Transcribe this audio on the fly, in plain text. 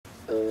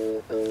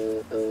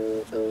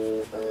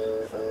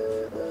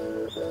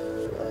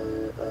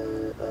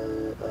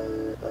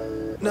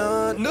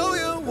I know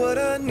you're what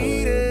I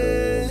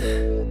needed.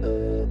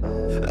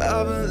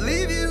 I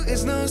believe you,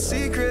 it's no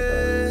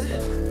secret.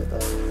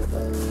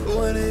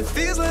 When it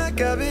feels like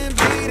I've been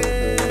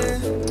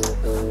bleeding,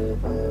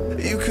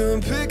 you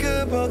come pick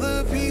up all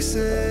the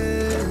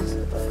pieces.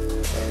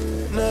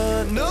 Now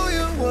I know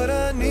you're what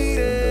I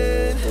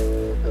needed.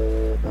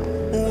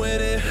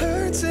 When it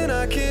hurts and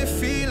I can't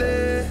feel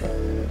it,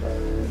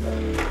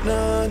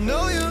 now I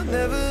know you're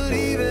never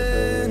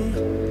leaving.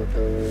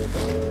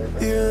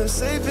 You're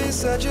safe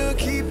inside your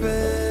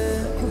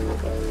keeping.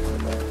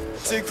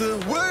 Take the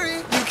worry,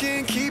 you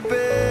can keep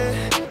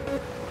it.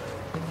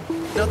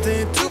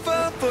 Nothing too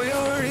far for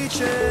your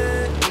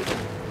reaching.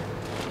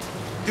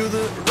 You're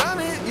the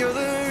rhyme, you're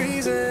the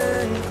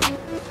reason.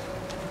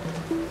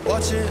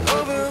 Watching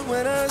over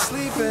when I'm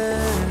sleeping.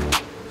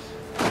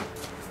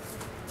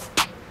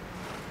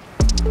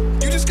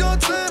 You just gonna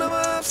turn on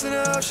my ups and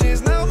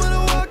options. Now I'm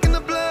gonna walk in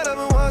the blood, I've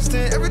been watched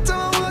it. Every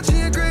time I watch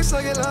your grace,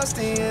 I get lost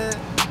in it.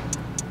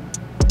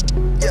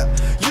 Yeah,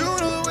 you know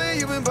the way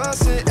you've been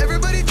bossing.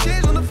 Everybody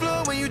change on the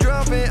floor when you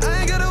drop it. I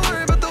ain't gotta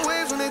worry about the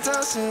waves when they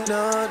toss it.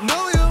 Now I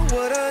know you're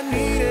what I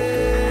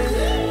needed.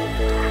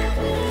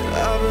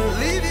 I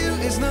believe you,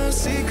 it's no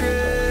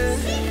secret.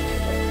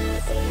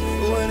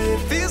 When it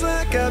feels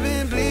like I've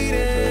been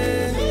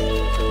bleeding,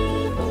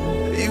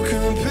 you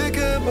come pick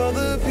up all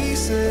the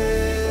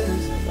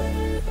pieces.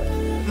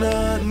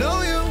 Now I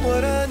know you're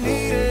what I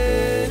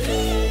needed.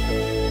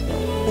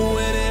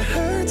 When it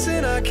hurts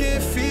and I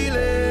can't feel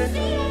it,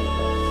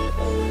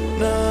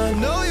 now I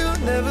know you're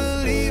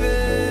never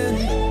leaving.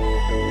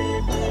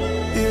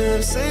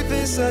 You're safe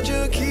inside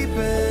your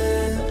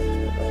keeping.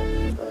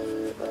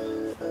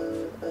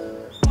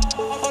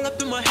 All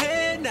up in my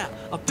head now,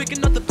 I'm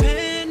picking up the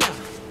pen now.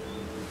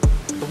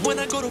 But when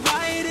I go to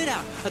write it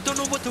out, I don't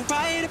know what to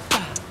write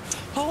about.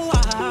 Oh,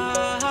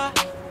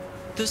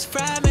 there's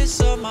fragments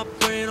of my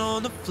brain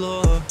on the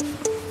floor.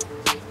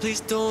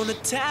 Please don't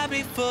attack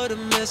me for the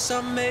mess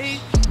I made.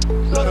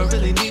 Lord, I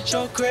really need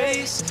your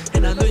grace,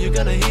 and I know you're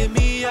gonna hear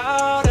me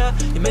out.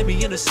 You made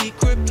me in a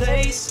secret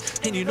place,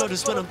 and you know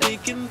just what I'm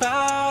thinking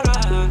about.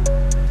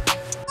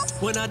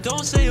 When I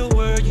don't say a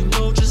word, you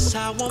know just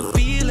how I'm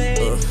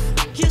feeling.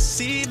 You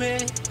see me,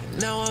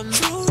 now I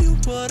know you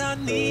what I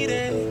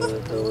needed.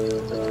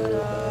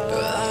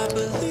 I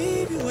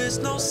believe you, it's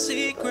no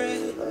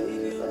secret.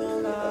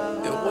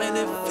 And when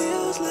it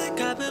feels like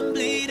I've been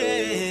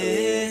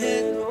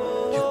bleeding,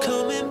 you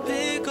come and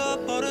pick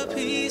up all the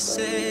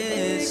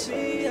pieces.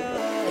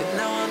 And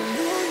now I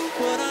know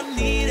what I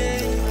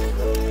needed.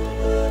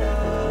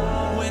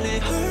 When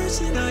it hurts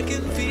and I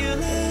can feel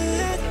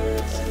it,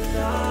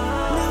 now I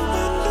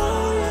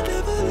know you're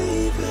never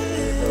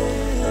leaving.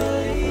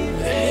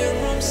 Here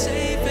I'm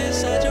safe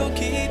inside your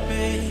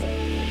keeping.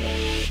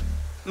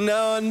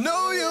 Now I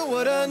know you're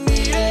what I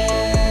needed.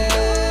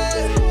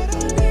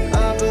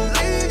 I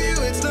believe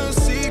you, it's no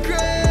secret.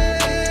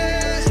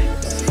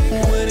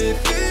 When it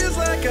feels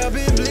like I've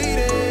been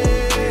bleeding,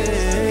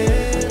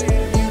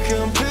 you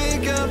come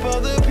pick up all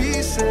the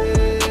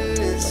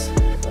pieces.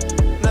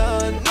 Now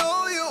I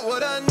know you're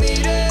what I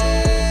needed.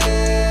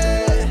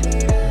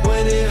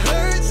 When it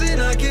hurts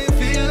and I can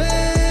feel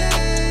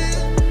it,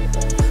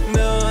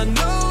 now I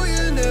know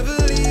you're never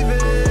leaving.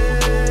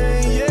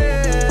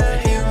 Yeah,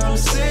 here I'm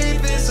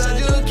safe inside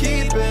your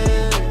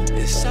keeping.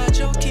 Inside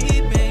your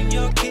keeping,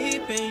 you're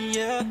keeping,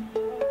 yeah.